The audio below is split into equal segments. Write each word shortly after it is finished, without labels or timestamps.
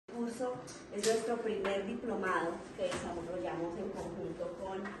curso es nuestro primer diplomado que desarrollamos en conjunto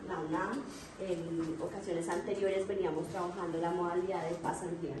con la UNAM. En ocasiones anteriores veníamos trabajando la modalidad de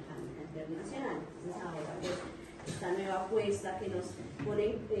pasantía académica internacional. Entonces ahora pues esta nueva apuesta que nos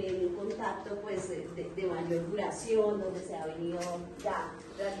pone en un contacto pues, de mayor duración, donde se ha venido ya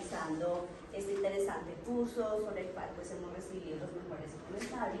realizando este interesante curso sobre el cual pues, hemos recibido los mejores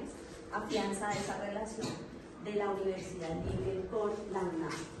comentarios, afianza esa relación de la Universidad Libre con la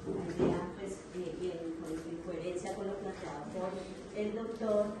UNAM. La idea, pues, en coherencia con lo planteado por el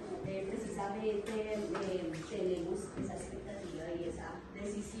doctor, precisamente tenemos esa expectativa y esa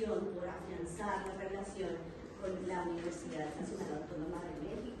decisión por afianzar la relación con la Universidad Nacional Autónoma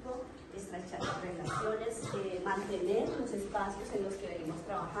de México, estrechar las relaciones, mantener los espacios en los que venimos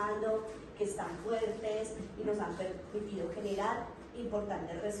trabajando, que están fuertes y nos han permitido generar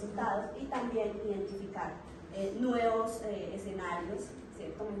importantes resultados y también identificar nuevos escenarios,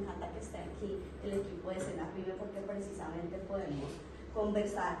 ¿cierto? Me encanta que esté aquí el equipo de Senapibe porque precisamente podemos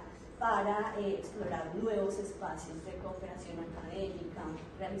conversar para explorar nuevos espacios de cooperación académica,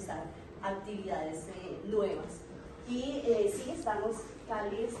 realizar actividades nuevas. Y sí, estamos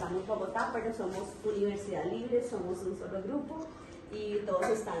Cali, estamos Bogotá, pero somos Universidad Libre, somos un solo grupo y todos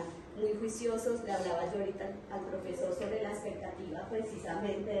están muy juiciosos. Le hablaba yo ahorita al profesor sobre la expectativa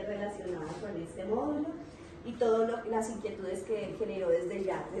precisamente relacionada con este módulo y todas las inquietudes que él generó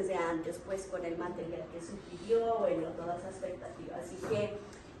desde antes, pues con el material que sugirió, bueno, toda esa expectativa. Así que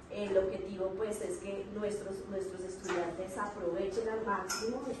el objetivo pues es que nuestros estudiantes aprovechen al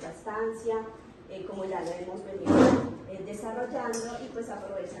máximo esta estancia, como ya lo hemos venido desarrollando, y pues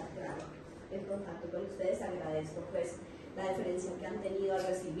aprovechar, claro, el contacto con ustedes. Agradezco pues la deferencia que han tenido al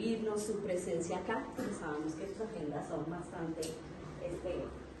recibirnos, su presencia acá, porque sabemos que sus agendas son bastante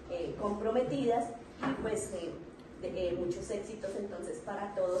comprometidas, y pues muchos éxitos entonces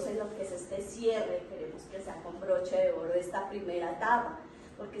para todos en lo que es este cierre. Queremos que sea con broche de oro esta primera etapa,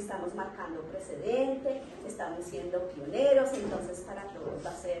 porque estamos marcando precedente, estamos siendo pioneros, entonces para todos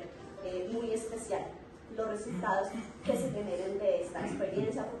va a ser muy especial los resultados que se generen de esta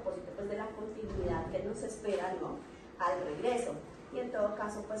experiencia a propósito pues, de la continuidad que nos espera, ¿no?, al regreso, y en todo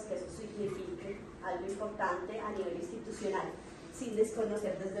caso pues que eso signifique algo importante a nivel institucional, sin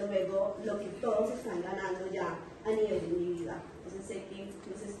desconocer desde luego lo que todos están ganando ya a nivel individual. Entonces sé que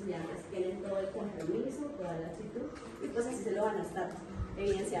los estudiantes tienen todo el compromiso, toda la actitud, y pues así se lo van a estar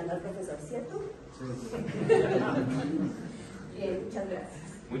evidenciando al profesor, ¿cierto? Sí. Bien, muchas gracias.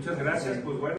 Muchas gracias, pues bueno.